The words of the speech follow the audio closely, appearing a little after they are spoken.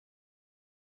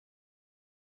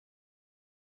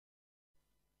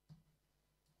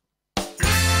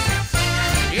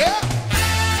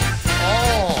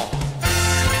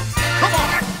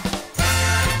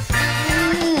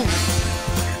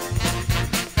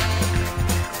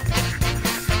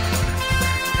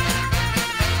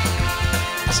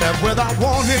Said without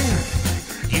warning,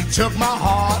 you took my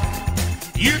heart.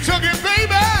 You took it,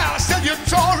 baby. I said you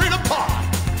tore it apart.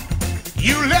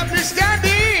 You left me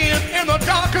standing in the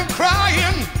dark and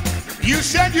crying. You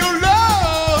said your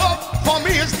love for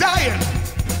me is dying.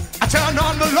 I turned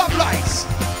on the love lights,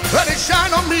 let it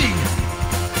shine on me.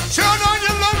 Turn on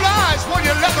your love lights, when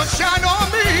you let them shine on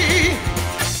me.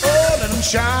 Oh, let them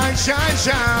shine, shine,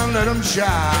 shine, let them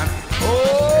shine.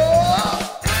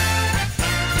 Oh,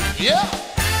 yeah.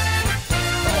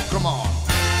 Oh, come on.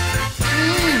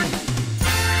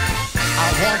 I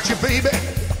want you, baby,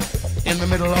 in the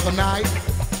middle of the night.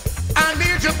 I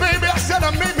need you, baby. I said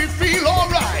I made me feel all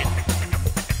right.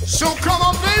 So come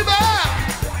on, baby.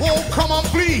 Oh, come on,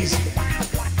 please.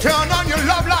 Turn on your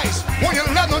love lights, when you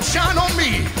let them shine on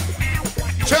me.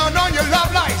 Turn on your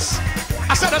love lights.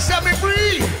 I said, set me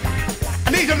free.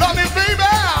 I need you to love me, baby.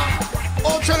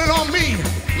 Oh, turn it on me.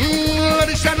 Let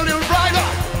it shine a little brighter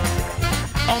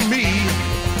on me.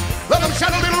 Let them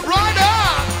shine a little brighter.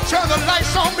 Turn the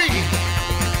lights on me.